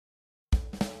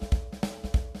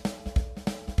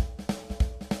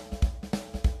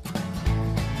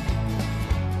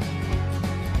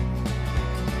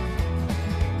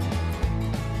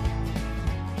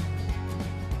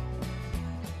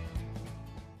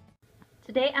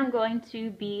Today I'm going to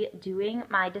be doing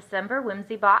my December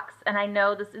Whimsey box, and I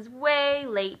know this is way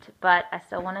late, but I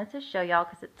still wanted to show y'all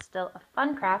because it's still a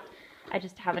fun craft. I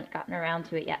just haven't gotten around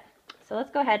to it yet. So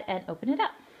let's go ahead and open it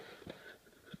up.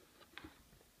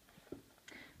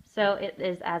 So it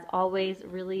is, as always,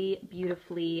 really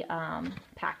beautifully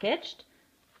packaged.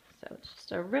 So it's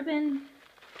just a ribbon.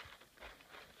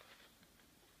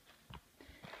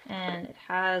 And it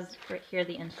has right here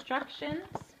the instructions.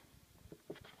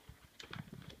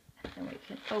 And we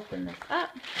can open this up.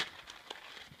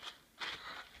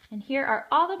 And here are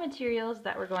all the materials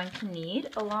that we're going to need,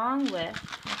 along with,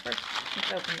 well, first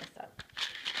let's open this up.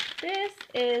 This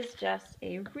is just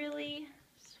a really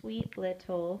sweet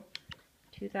little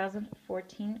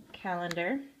 2014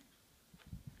 calendar.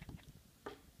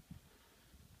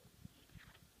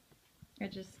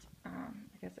 It just, I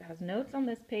guess it has notes on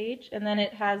this page, and then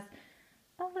it has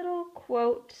a little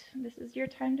quote, "This is your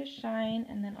time to shine,"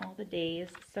 and then all the days.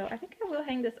 So I think I will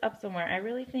hang this up somewhere. I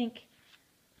really think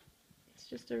it's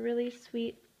just a really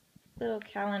sweet little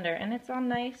calendar, and it's on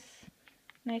nice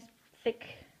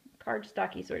thick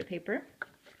cardstocky sort of paper.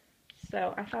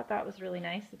 So I thought that was really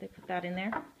nice that they put that in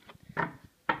there.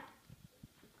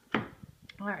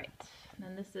 Alright,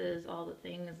 then this is all the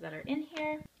things that are in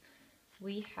here.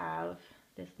 We have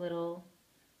this little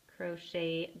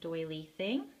crochet doily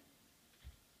thing.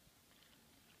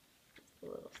 A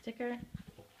little sticker,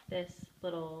 this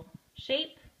little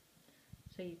shape,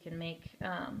 so you can make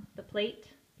the plate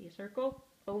be a circle,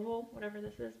 oval, whatever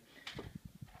this is.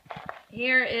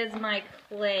 Here is my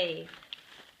clay.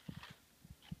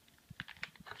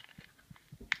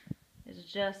 It's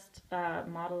just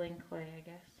modeling clay, I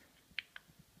guess.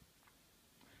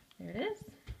 There it is.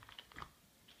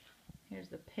 Here's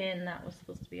the pin that was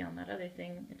supposed to be on that other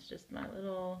thing. It's just my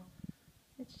little,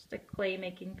 it's just a clay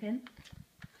making pin.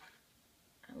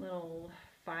 A little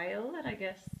file that I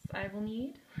guess I will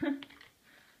need. And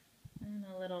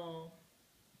a little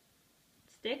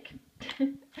stick.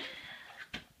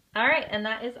 Alright, and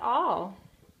that is all.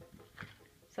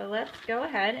 So let's go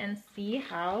ahead and see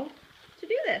how to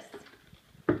do this.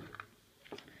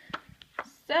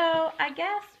 So I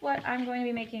guess what I'm going to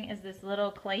be making is this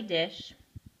little clay dish.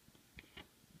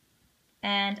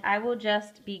 And I will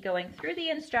just be going through the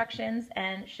instructions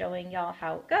and showing y'all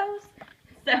how it goes.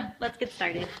 So let's get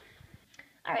started.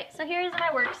 Alright, so here is my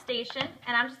workstation,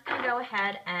 and I'm just going to go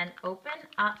ahead and open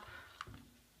up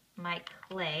my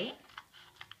clay.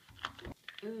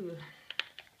 Ooh.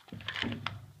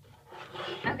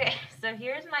 Okay, so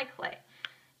here's my clay,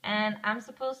 and I'm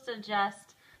supposed to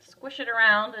just squish it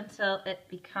around until it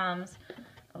becomes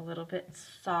a little bit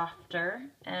softer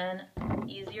and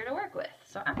easier to work with.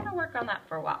 So I'm going to work on that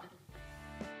for a while.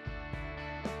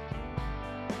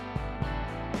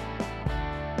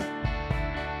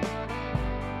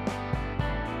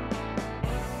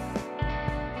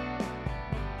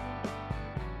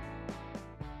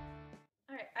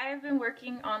 I've been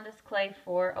working on this clay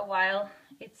for a while.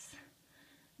 It's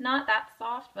not that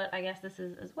soft, but I guess this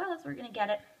is as well as we're going to get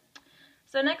it.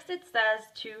 So next it says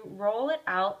to roll it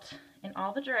out in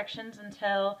all the directions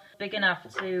until big enough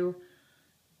to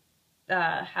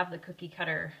have the cookie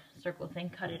cutter circle thing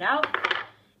cut it out.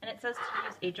 And it says to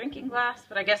use a drinking glass,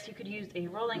 but I guess you could use a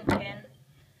rolling pin.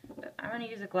 But I'm going to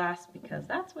use a glass because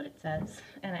that's what it says,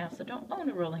 and I also don't own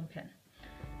a rolling pin.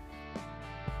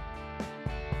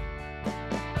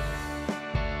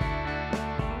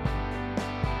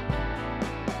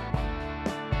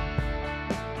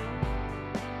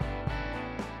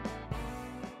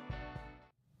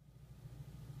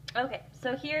 Okay,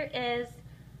 so here is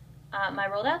my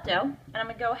rolled out dough, and I'm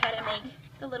going to go ahead and make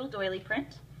the little doily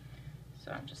print.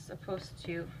 So I'm just supposed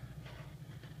to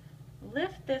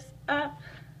lift this up,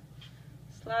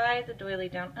 slide the doily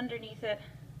down underneath it,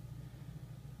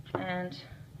 and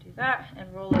do that,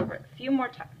 and roll over it a few more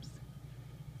times.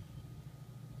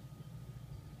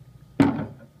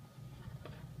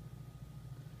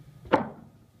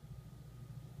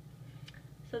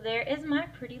 So there is my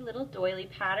pretty little doily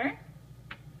pattern.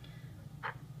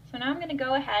 So now I'm going to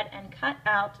go ahead and cut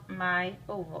out my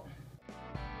oval.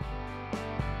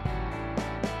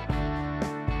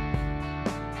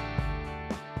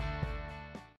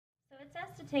 So it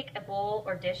says to take a bowl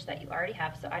or dish that you already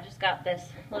have, so I just got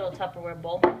this little Tupperware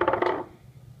bowl.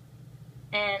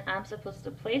 And I'm supposed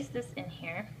to place this in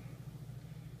here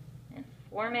and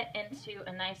form it into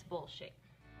a nice bowl shape.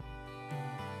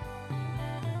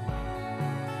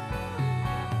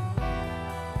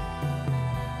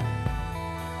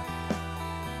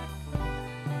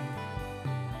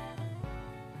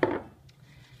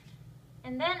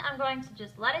 And then I'm going to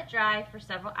just let it dry for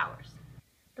several hours.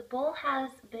 the bowl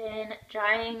has been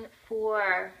drying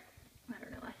for, I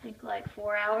don't know, I think like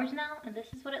 4 hours now, and this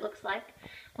is what it looks like.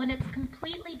 When it's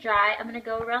completely dry, I'm going to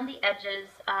go around the edges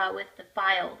with the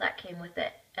file that came with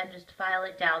it and just file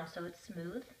it down so it's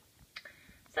smooth.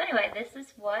 So anyway, this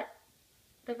is what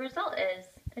the result is.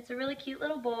 It's a really cute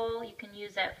little bowl. You can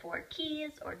use it for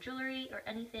keys or jewelry or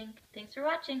anything. Thanks for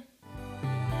watching.